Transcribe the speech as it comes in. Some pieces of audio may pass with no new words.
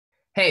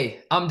Hey,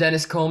 I'm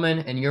Dennis Coleman,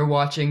 and you're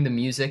watching The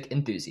Music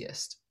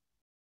Enthusiast.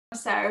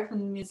 Sarah from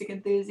the Music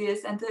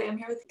Enthusiast, and today I'm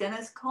here with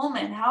Dennis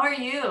Coleman. How are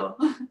you?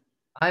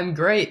 I'm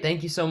great.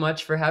 Thank you so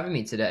much for having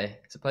me today.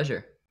 It's a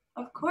pleasure.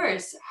 Of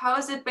course. How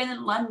has it been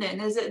in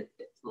London? Is it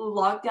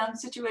lockdown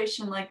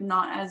situation like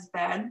not as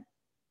bad?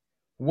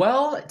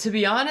 Well, to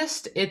be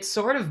honest, it's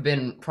sort of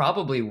been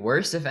probably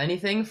worse, if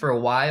anything, for a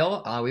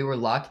while. We were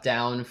locked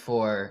down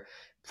for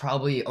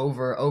probably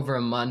over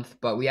a month,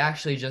 but we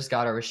actually just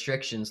got our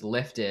restrictions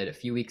lifted a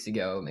few weeks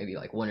ago, maybe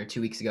like 1 or 2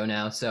 weeks ago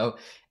now. So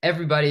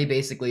everybody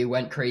basically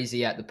went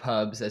crazy at the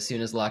pubs as soon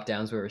as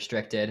lockdowns were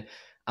restricted.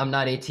 I'm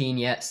not 18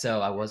 yet,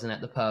 so I wasn't at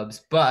the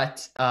pubs,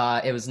 but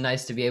it was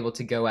nice to be able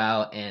to go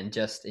out and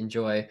just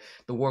enjoy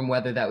the warm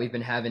weather that we've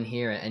been having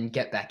here and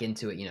get back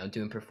into it,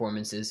 doing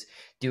performances,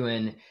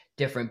 doing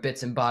different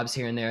bits and bobs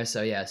here and there.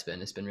 So yeah, it's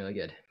been really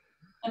good.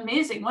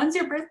 Amazing. When's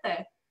your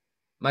birthday?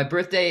 My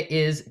birthday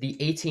is the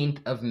 18th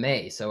of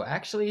May, so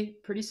actually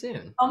pretty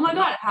soon. Oh my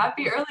Pretty God,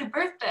 happy early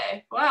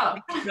birthday. Wow.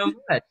 so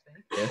much.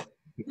 Thank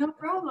you. No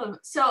problem.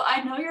 So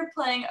I know you're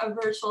playing a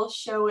virtual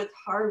show with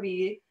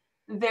Harvey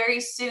very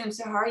soon.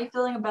 So how are you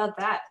feeling about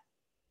that?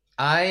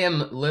 I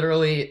am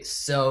literally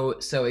so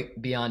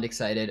beyond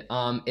excited.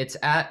 It's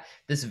at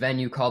this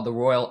venue called the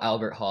Royal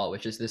Albert Hall,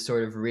 which is this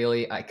sort of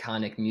really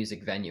iconic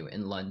music venue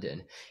in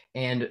London.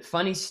 And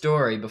funny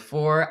story,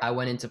 before I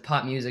went into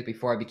pop music,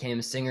 before I became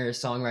a singer,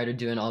 songwriter,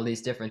 doing all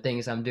these different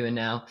things I'm doing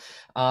now,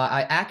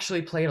 I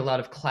actually played a lot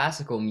of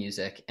classical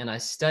music, and I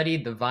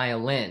studied the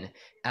violin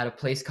at a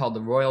place called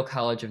the Royal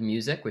College of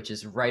Music, which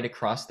is right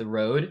across the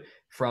road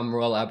from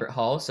Royal Albert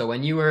Hall. So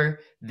when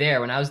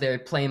I was there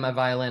playing my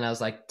violin, I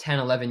was like 10,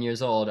 11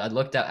 years old. I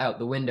looked out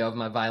the window of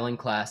my violin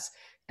class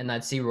and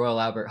I'd see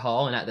Royal Albert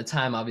Hall. And at the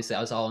time, obviously,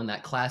 I was all in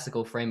that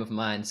classical frame of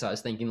mind. So I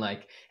was thinking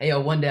like, hey, yo,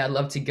 one day I'd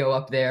love to go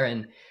up there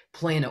and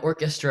play in an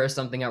orchestra or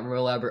something at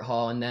Royal Albert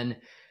Hall. And then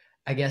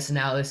I guess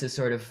now this is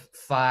sort of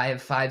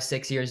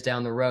 6 years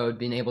down the road.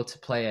 Being able to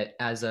play it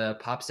as a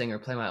pop singer,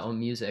 play my own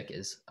music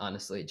is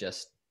honestly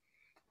just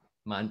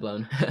mind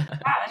blown. Yeah,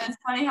 and it's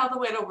funny how the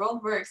way the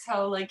world works,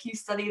 how like you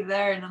study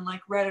there and then like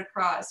right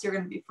across, you're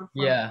gonna be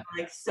performing Yeah.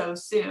 like so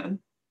soon.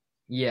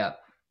 Yeah.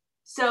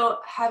 So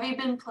have you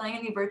been playing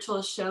any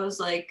virtual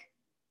shows like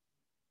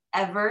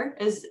ever?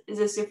 Is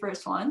this your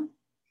first one?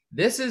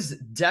 This is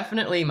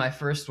definitely my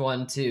first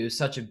one to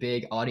such a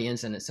big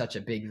audience and at such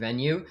a big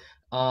venue.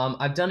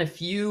 I've done a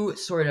few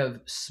sort of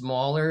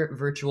smaller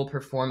virtual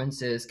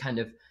performances, kind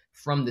of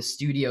from the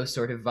studio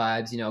sort of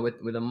vibes,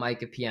 with a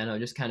mic, a piano,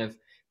 just kind of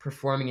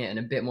performing it in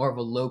a bit more of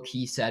a low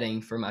key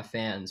setting for my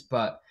fans.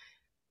 But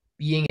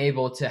being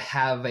able to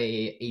have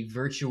a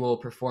virtual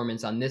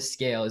performance on this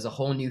scale is a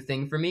whole new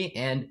thing for me.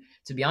 And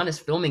to be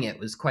honest, filming it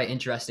was quite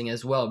interesting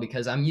as well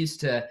because I'm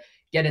used to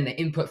getting the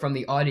input from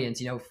the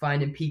audience,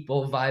 finding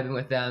people, vibing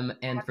with them.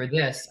 And for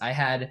this, I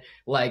had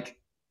like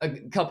a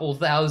couple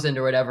thousand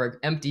or whatever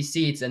empty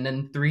seats and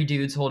then three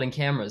dudes holding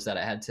cameras that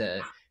I had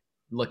to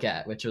look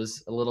at, which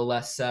was a little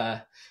less,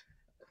 a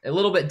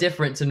little bit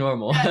different to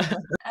normal. Yes.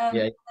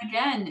 Yeah.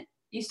 Again,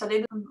 you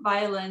studied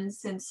violin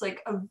since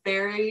like a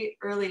very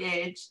early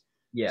age.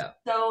 Yeah.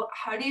 So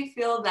how do you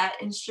feel that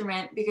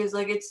instrument? Because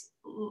like it's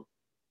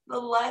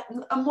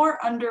a more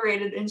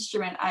underrated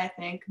instrument, I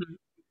think.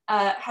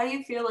 How do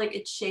you feel like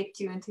it shaped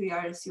you into the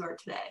artist you are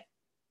today?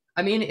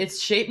 I mean,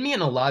 it's shaped me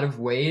in a lot of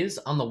ways.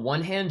 On the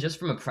one hand, just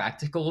from a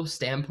practical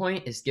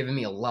standpoint, it's given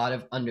me a lot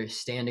of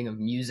understanding of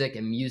music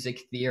and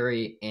music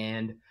theory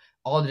and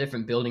all the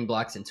different building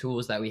blocks and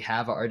tools that we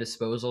have at our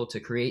disposal to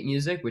create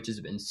music, which has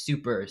been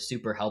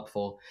super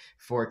helpful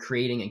for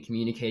creating and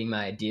communicating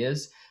my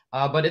ideas.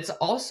 But it's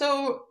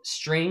also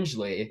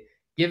strangely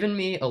given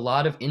me a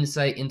lot of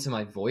insight into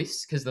my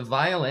voice because the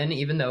violin,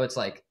 even though it's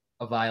like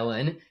a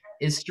violin,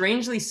 is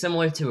strangely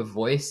similar to a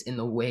voice in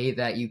the way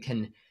that you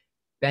can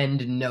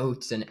bend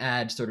notes and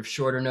add sort of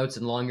shorter notes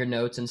and longer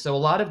notes. And so a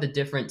lot of the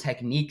different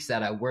techniques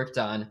that I worked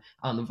on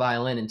the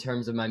violin in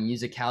terms of my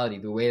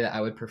musicality, the way that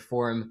I would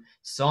perform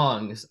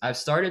songs, I've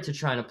started to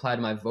try and apply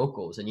to my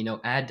vocals and,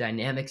 add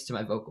dynamics to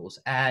my vocals,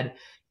 add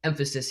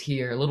emphasis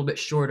here, a little bit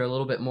shorter, a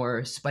little bit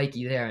more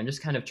spiky there, and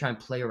just kind of try and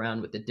play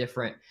around with the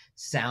different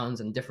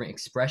sounds and different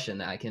expression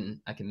that I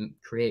can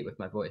create with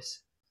my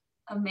voice.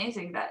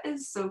 Amazing. That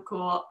is so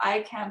cool.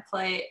 I can't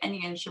play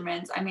any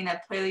instruments. I mean, I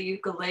play the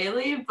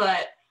ukulele,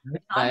 but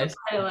not the Nice.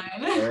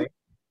 violin.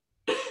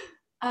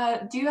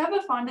 Do you have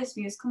a fondest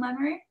musical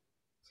memory?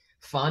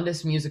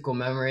 Fondest musical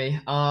memory.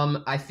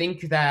 I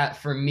think that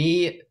for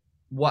me,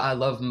 what I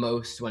love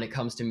most when it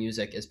comes to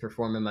music is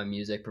performing my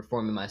music,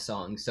 performing my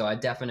songs. So I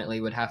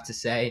definitely would have to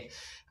say,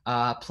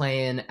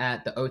 playing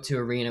at the O2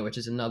 Arena, which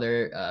is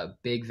another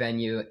big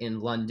venue in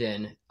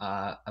London.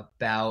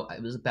 About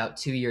it was about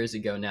 2 years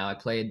ago now. I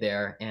played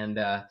there, and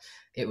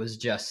it was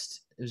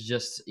just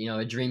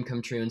a dream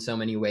come true in so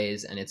many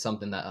ways, and it's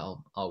something that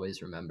I'll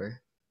always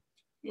remember.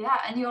 Yeah,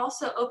 and you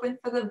also opened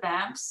for the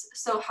Vamps.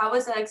 So how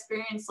was that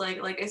experience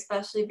like? Like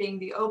especially being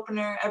the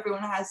opener,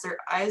 everyone has their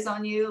eyes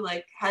on you.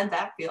 Like how did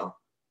that feel?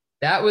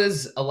 That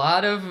was a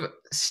lot of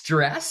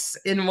stress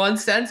in one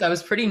sense. I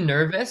was pretty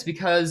nervous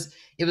because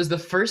it was the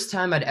first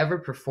time I'd ever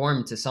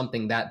performed to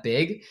something that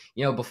big.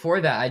 Before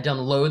that, I'd done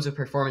loads of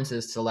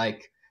performances to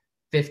like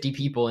 50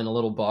 people in a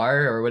little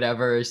bar or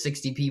whatever,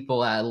 60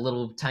 people at a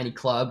little tiny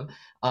club.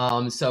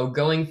 So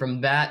going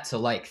from that to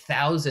like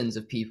thousands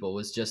of people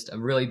was just a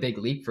really big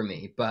leap for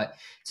me. But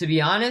to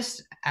be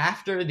honest,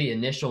 after the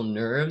initial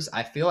nerves,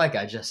 I feel like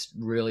I just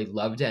really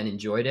loved it and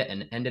enjoyed it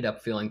and ended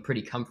up feeling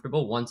pretty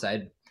comfortable once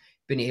I'd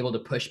been able to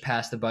push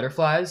past the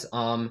butterflies.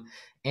 And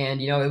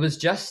it was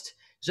just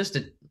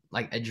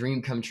a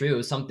dream come true. It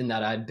was something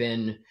that I'd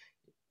been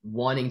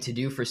wanting to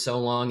do for so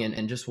long,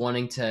 and just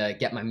wanting to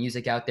get my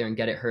music out there and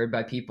get it heard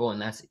by people.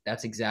 And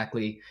that's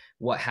exactly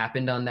what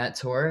happened on that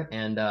tour.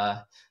 And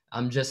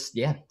I'm just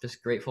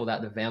grateful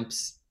that the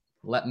Vamps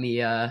let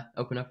me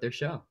open up their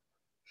show.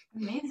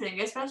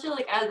 Amazing, especially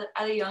like at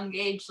a young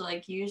age.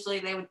 Like usually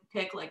they would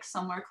pick like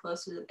somewhere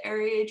closer to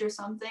their age or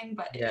something,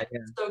 but Yeah,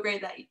 it's so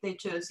great that they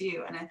chose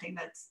you, and I think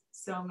that's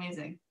so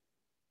amazing.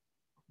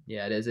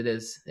 yeah, it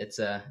is. It's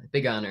a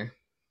big honor.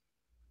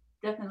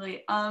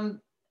 Definitely.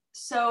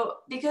 So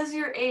because of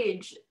your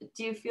age,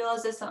 do you feel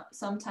as if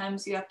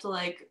sometimes you have to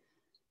like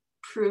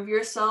prove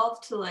yourself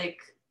to like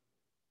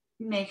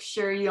make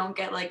sure you don't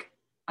get like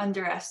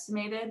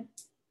underestimated?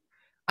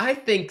 I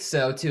think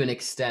so to an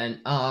extent.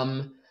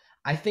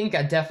 I think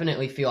I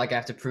definitely feel like I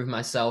have to prove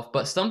myself,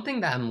 but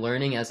something that I'm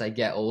learning as I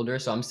get older.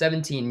 So I'm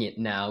 17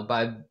 now.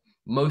 By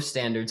most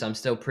standards, I'm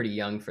still pretty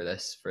young for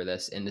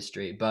this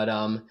industry. But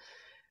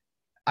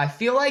I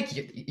feel like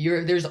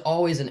there's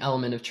always an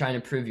element of trying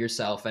to prove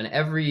yourself, and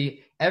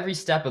every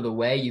step of the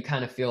way, you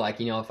kind of feel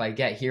like, if I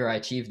get here, I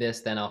achieve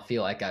this, then I'll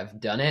feel like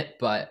I've done it.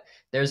 But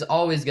there's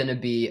always going to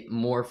be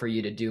more for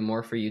you to do,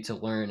 more for you to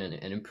learn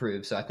and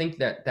improve. So I think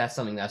that that's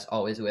something that's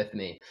always with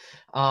me.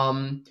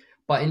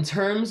 But in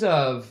terms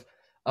of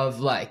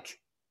like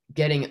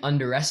getting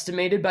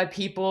underestimated by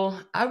people,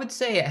 I would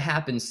say it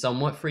happens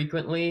somewhat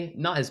frequently,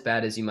 not as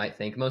bad as you might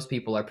think. Most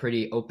people are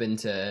pretty open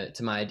to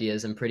my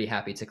ideas and pretty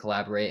happy to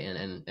collaborate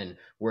and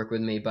work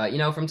with me. But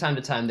from time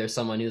to time, there's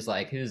someone who's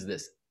like, who's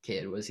this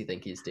kid? What does he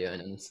think he's doing?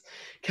 And it's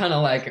kind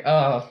of like,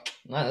 oh,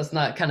 that's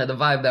not kind of the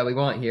vibe that we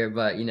want here,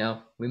 but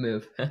we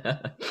move.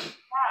 Yeah,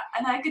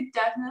 and I could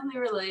definitely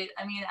relate.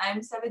 I mean,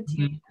 I'm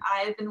 17. Mhm.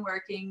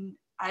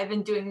 I've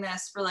been doing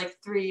this for like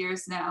 3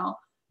 years now.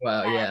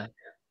 Wow, And yeah.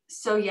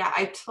 so yeah,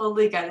 I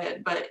totally get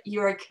it, but you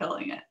are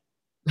killing it.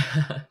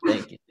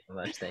 Thank you so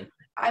much. Thank you.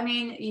 I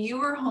mean, you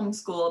were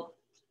homeschooled.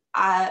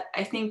 I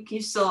think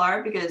you still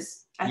are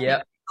because I think Yep.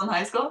 you're still in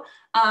high school.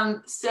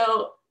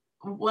 So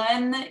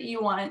when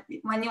you wanted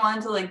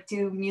to like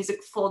do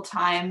music full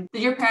time,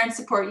 did your parents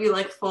support you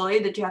like fully?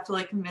 Did you have to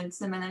like convince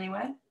them in any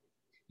way?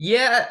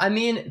 Yeah, I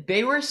mean,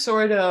 they were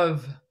sort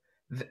of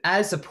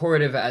as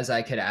supportive as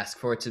I could ask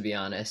for, to be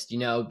honest.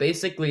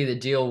 Basically the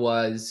deal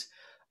was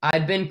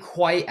I'd been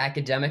quite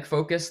academic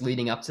focused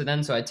leading up to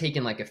then, so I'd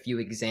taken like a few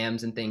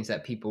exams and things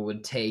that people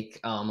would take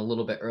a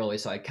little bit early,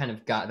 so I kind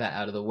of got that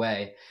out of the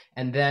way.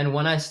 And then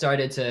when I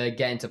started to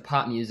get into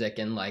pop music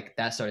and like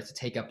that started to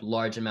take up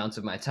large amounts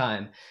of my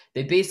time,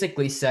 they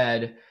basically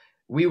said,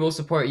 we will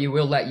support you.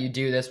 We'll let you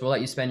do this. We'll let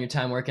you spend your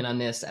time working on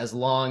this as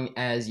long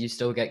as you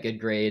still get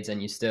good grades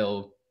and you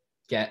still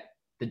get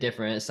the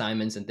different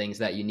assignments and things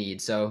that you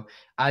need. So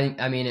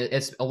I mean,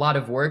 it's a lot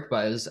of work,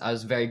 but I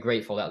was very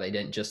grateful that they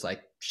didn't just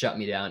like shut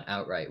me down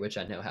outright, which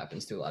I know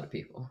happens to a lot of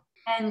people.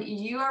 And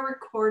you are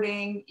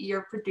recording,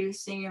 you're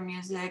producing your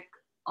music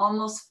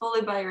almost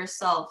fully by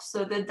yourself.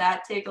 So did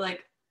that take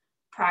like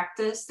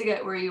practice to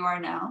get where you are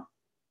now?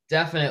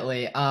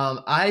 Definitely.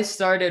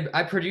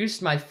 I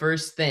produced my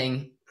first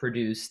thing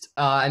produced.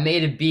 I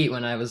made a beat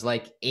when I was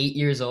like 8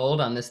 years old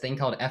on this thing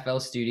called FL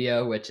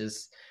Studio, which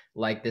is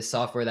like this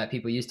software that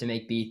people use to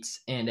make beats,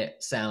 and it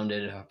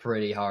sounded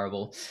pretty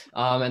horrible.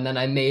 And then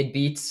I made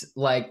beats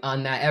like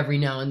on that every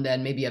now and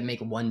then. Maybe I'd make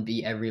one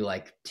beat every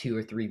like 2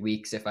 or 3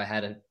 weeks if I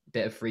had a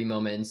bit of free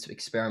moments to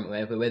experiment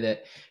with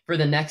it for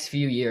the next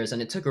few years.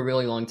 And it took a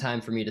really long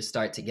time for me to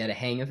start to get a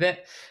hang of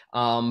it.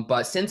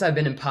 But since I've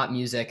been in pop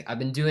music, I've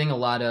been doing a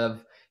lot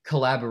of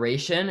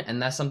collaboration,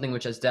 and that's something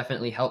which has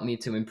definitely helped me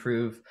to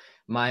improve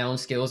my own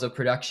skills of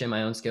production,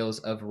 my own skills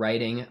of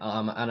writing.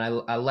 And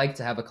I like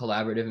to have a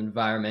collaborative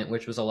environment,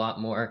 which was a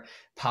lot more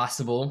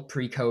possible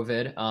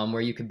pre-COVID,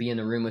 where you could be in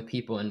the room with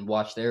people and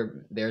watch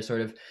their sort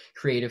of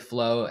creative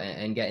flow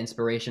and get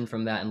inspiration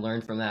from that and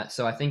learn from that.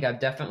 So I think I've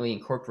definitely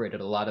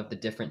incorporated a lot of the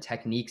different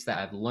techniques that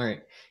I've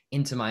learned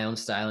into my own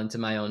style, into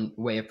my own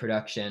way of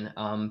production.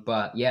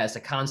 But yeah, it's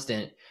a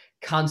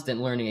constant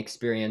learning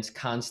experience,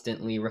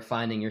 constantly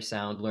refining your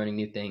sound, learning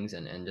new things,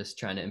 and just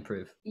trying to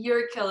improve.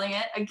 You're killing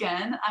it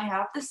again. I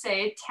have to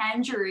say,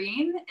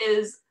 Tangerine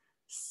is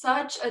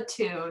such a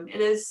tune.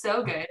 It is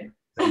so good.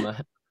 So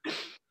much.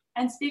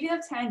 And speaking of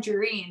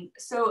Tangerine,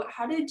 so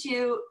how did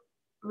you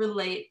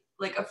relate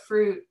like a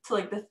fruit to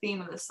like the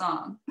theme of the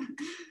song?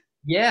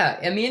 Yeah,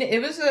 I mean,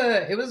 it was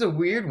a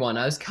weird one.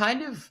 I was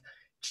kind of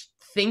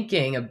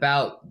thinking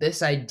about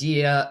this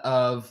idea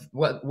of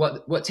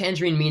what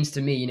Tangerine means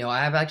to me. You know,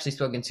 I have actually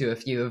spoken to a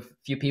few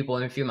people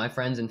and a few of my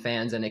friends and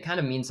fans, and it kind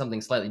of means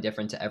something slightly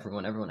different to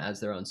everyone. Everyone has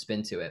their own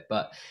spin to it.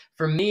 But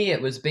for me,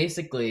 it was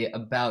basically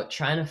about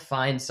trying to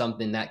find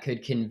something that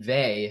could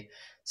convey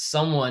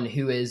someone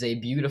who is a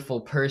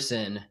beautiful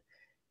person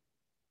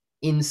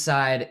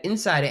inside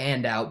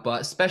and out,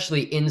 but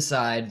especially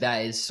inside,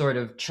 that is sort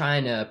of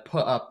trying to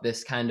put up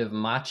this kind of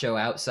macho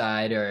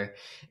outside, or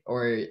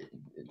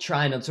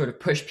trying to sort of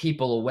push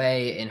people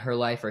away in her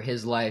life or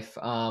his life.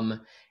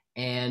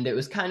 And it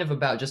was kind of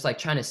about just like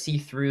trying to see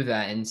through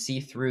that and see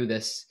through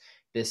this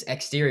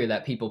exterior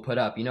that people put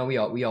up. You know, we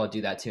all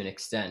do that to an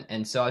extent.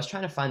 And so I was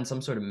trying to find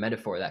some sort of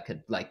metaphor that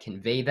could like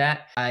convey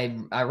that.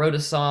 I wrote a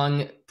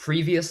song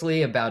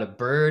previously about a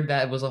bird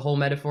that was a whole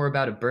metaphor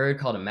about a bird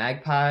called a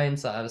magpie. And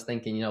so I was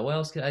thinking, you know, what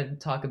else could I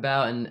talk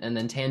about? And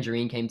then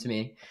tangerine came to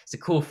me. It's a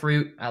cool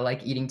fruit. I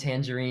like eating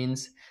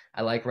tangerines.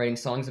 I like writing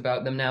songs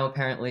about them now,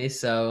 apparently.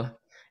 So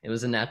it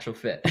was a natural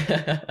fit.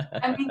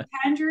 I mean,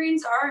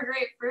 tangerines are a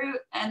great fruit,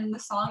 and the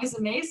song is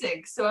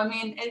amazing. So, I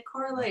mean, it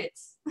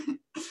correlates.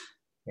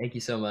 Thank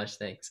you so much.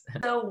 Thanks.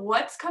 So,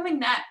 what's coming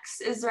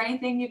next? Is there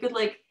anything you could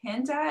like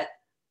hint at?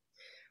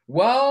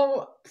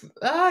 Well,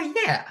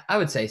 yeah, I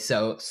would say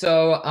so.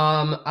 So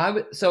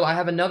I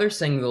have another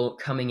single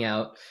coming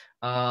out.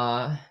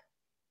 Uh,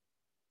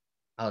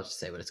 I'll just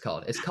say what it's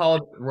called. It's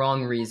called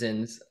Wrong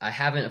Reasons. I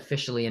haven't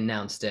officially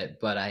announced it,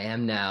 but I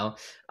am now.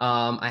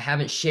 I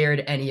haven't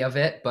shared any of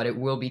it, but it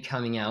will be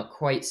coming out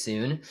quite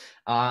soon.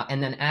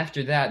 And then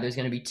after that, there's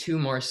going to be two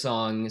more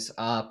songs,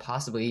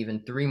 possibly even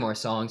three more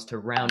songs to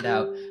round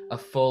out a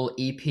full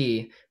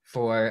EP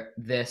for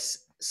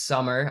this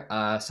summer,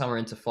 summer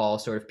into fall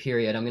sort of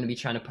period. I'm going to be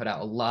trying to put out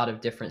a lot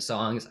of different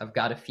songs. I've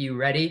got a few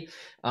ready,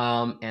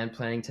 and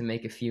planning to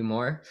make a few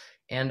more.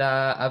 And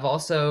I'm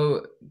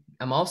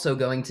also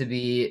going to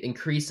be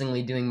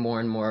increasingly doing more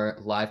and more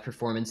live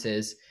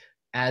performances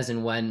as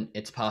and when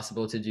it's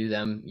possible to do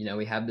them. You know,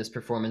 we have this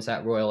performance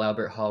at Royal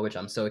Albert Hall, which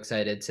I'm so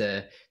excited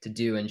to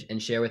do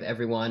and share with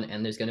everyone.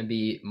 And there's going to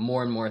be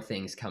more and more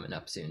things coming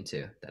up soon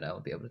too that I'll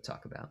be able to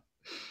talk about.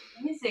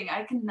 Amazing.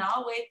 I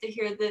cannot wait to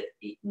hear the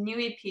new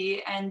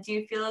EP. And do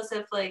you feel as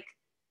if like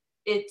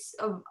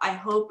I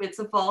hope it's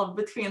evolved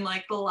between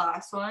like the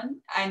last one?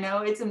 I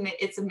know it's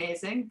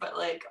amazing, but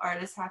like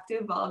artists have to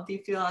evolve. Do you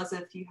feel as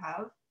if you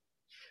have?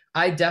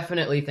 I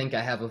definitely think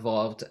I have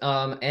evolved.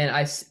 And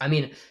I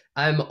mean,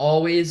 I'm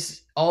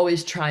always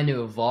trying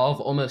to evolve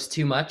almost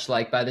too much.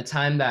 Like by the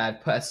time that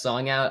I've put a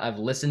song out, I've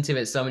listened to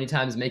it so many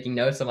times making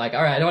notes. I'm like,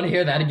 all right, I don't want to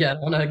hear that again. I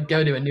want to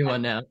go to a new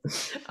one now.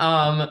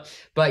 Um,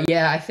 but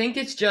yeah, I think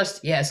it's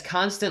just, yeah, it's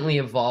constantly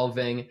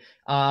evolving.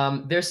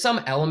 There's some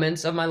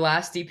elements of my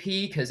last EP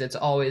because it's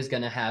always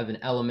going to have an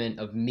element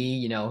of me,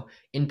 you know,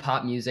 in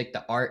pop music,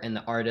 the art and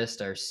the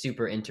artist are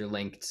super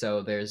interlinked.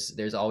 So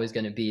there's always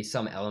going to be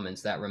some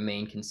elements that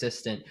remain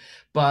consistent.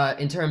 But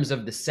in terms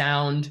of the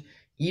sound,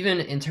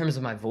 even in terms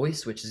of my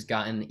voice, which has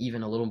gotten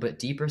even a little bit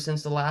deeper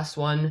since the last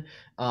one,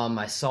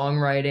 my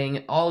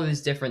songwriting, all of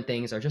these different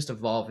things are just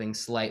evolving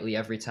slightly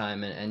every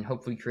time, and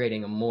hopefully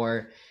creating a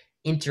more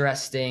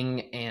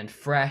interesting and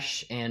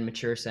fresh and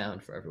mature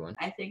sound for everyone.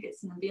 I think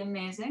it's going to be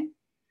amazing.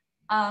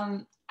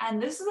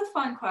 And this is a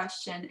fun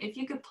question. If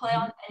you could play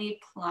Mhm. on any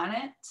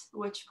planet,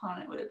 which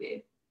planet would it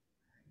be?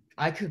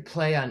 I could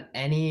play on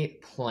any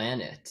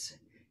planet.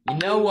 You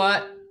know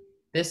what?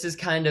 This is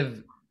kind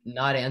of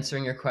not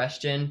answering your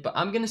question, but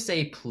I'm gonna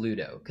say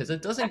Pluto because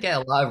it doesn't get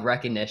a lot of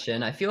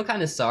recognition. I feel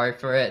kind of sorry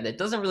for it. It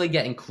doesn't really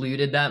get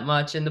included that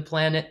much in the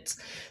planets,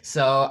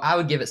 so I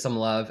would give it some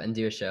love and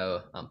do a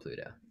show on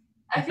Pluto.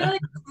 I feel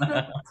like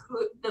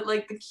Pluto's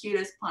like the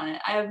cutest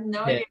planet. I have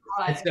no Yeah, idea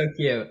it's why. so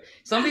cute.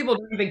 Some people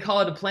don't even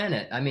call it a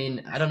planet. I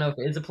mean, I don't know if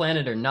it is a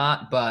planet or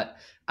not, but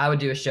I would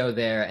do a show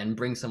there and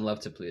bring some love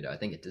to Pluto. I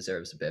think it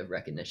deserves a bit of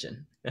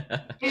recognition.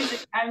 Amazing.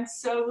 I'm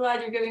so glad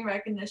you're giving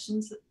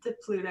recognition to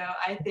Pluto.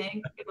 I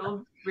think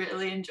it'll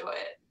really enjoy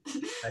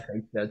it. I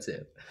think so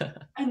too.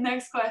 And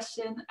next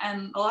question,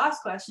 and the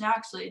last question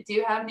actually, do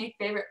you have any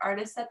favorite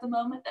artists at the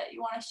moment that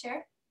you want to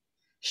share?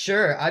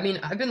 Sure. I mean,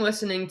 I've been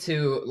listening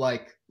to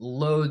like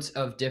loads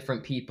of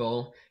different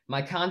people.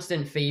 My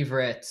constant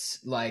favorites,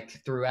 like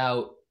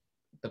throughout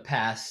the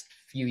past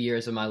few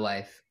years of my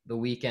life, The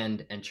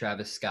Weeknd and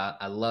Travis Scott.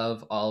 I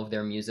love all of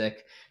their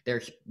music.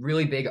 They're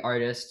really big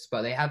artists,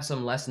 but they have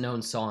some less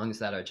known songs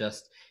that are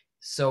just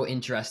so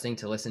interesting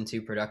to listen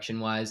to production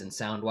wise and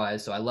sound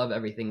wise. So I love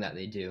everything that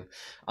they do.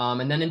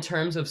 And then in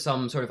terms of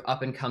some sort of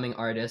up and coming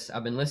artists,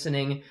 I've been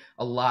listening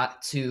a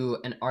lot to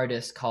an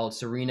artist called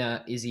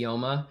Serena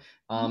Izioma.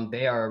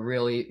 They are a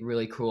really,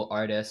 really cool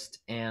artist,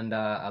 and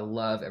I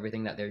love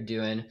everything that they're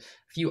doing. A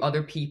few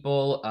other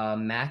people,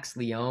 Max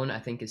Leone, I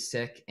think is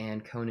sick,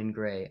 and Conan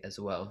Gray as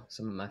well.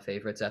 Some of my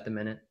favorites at the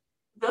minute.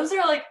 Those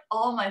are like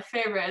all my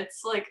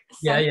favorites. Like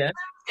Yeah, Sensitive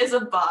yeah. is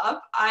a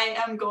bop. I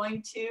am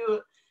going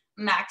to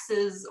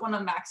one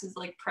of Max's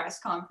like press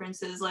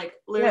conferences like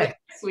literally Yeah,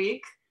 next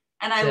week.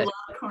 And I Sick.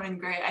 love Conan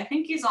Gray. I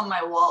think he's on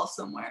my wall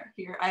somewhere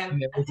here. I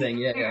think Amazing.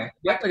 Yeah, yeah.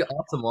 You have like an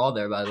awesome wall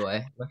there, by the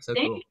way. Looks so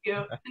thank cool.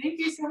 you. Thank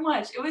you so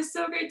much. It was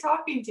so great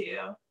talking to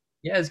you.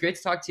 Yeah, it's great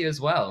to talk to you as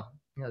well.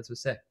 Yeah, this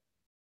was sick.